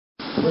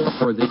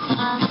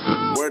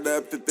Word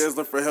up to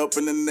Thizzler for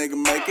helping the nigga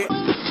make it.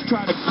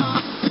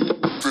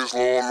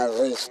 Thizzler on the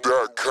roof,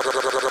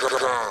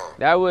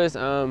 That was,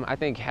 I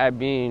think, had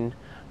been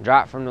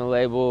dropped from the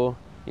label.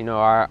 You know,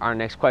 our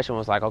next question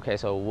was like, okay,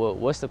 so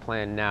what's the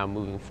plan now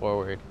moving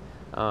forward?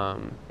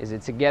 Is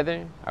it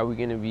together? Are we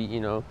gonna be, you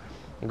know,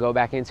 go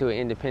back into it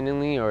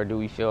independently, or do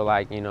we feel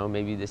like, you know,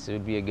 maybe this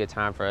would be a good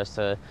time for us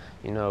to,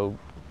 you know,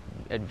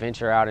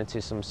 adventure out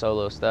into some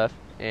solo stuff?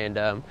 And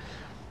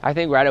I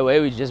think right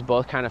away we just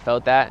both kind of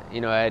felt that,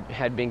 you know, I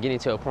had been getting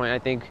to a point, I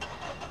think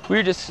we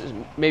were just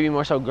maybe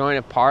more so growing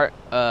apart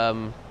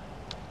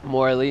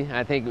morally.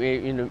 I think,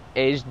 you know,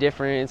 age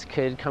difference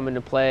could come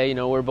into play. You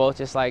know, we're both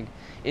just like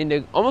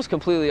into almost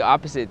completely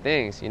opposite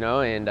things, you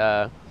know, and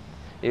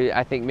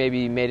I think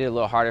maybe made it a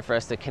little harder for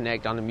us to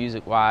connect on the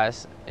music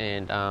wise.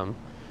 And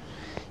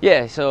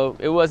yeah, so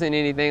it wasn't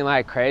anything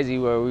like crazy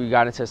where we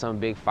got into some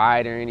big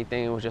fight or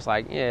anything. It was just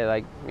like, yeah,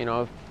 like, you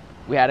know,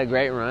 we had a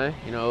great run.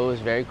 You know, it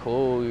was very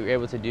cool what we were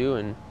able to do,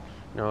 and,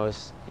 you know, it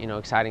was, you know,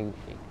 exciting.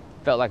 It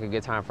felt like a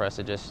good time for us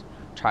to just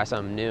try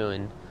something new,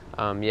 and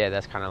yeah,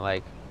 that's kind of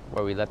like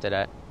where we left it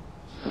at.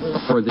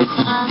 Word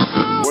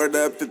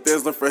up to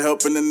Thizzler for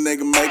helping the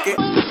nigga make it.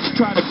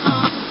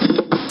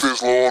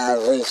 Thizzler on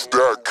the roof,